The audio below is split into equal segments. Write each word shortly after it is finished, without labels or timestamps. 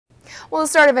Well, the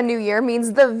start of a new year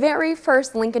means the very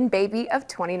first Lincoln baby of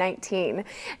 2019.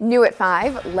 New at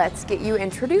 5, let's get you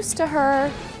introduced to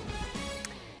her.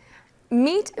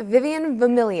 Meet Vivian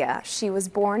Vamilia. She was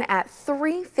born at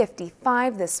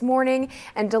 3:55 this morning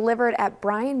and delivered at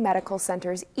Bryan Medical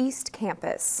Center's East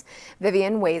Campus.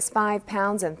 Vivian weighs 5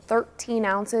 pounds and 13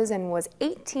 ounces and was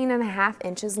 18.5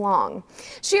 inches long.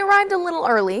 She arrived a little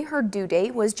early. Her due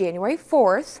date was January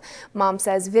 4th. Mom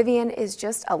says Vivian is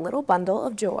just a little bundle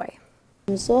of joy.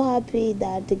 I'm so happy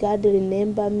that God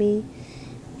remember me,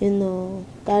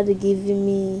 God giving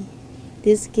me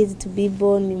this kid to be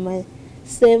born in my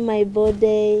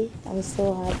birthday. I'm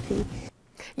so happy.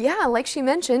 Yeah, like she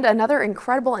mentioned, another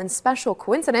incredible and special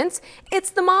coincidence,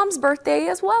 it's the mom's birthday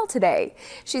as well today.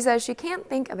 She says she can't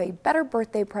think of a better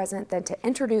birthday present than to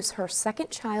introduce her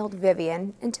second child,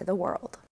 Vivian, into the world.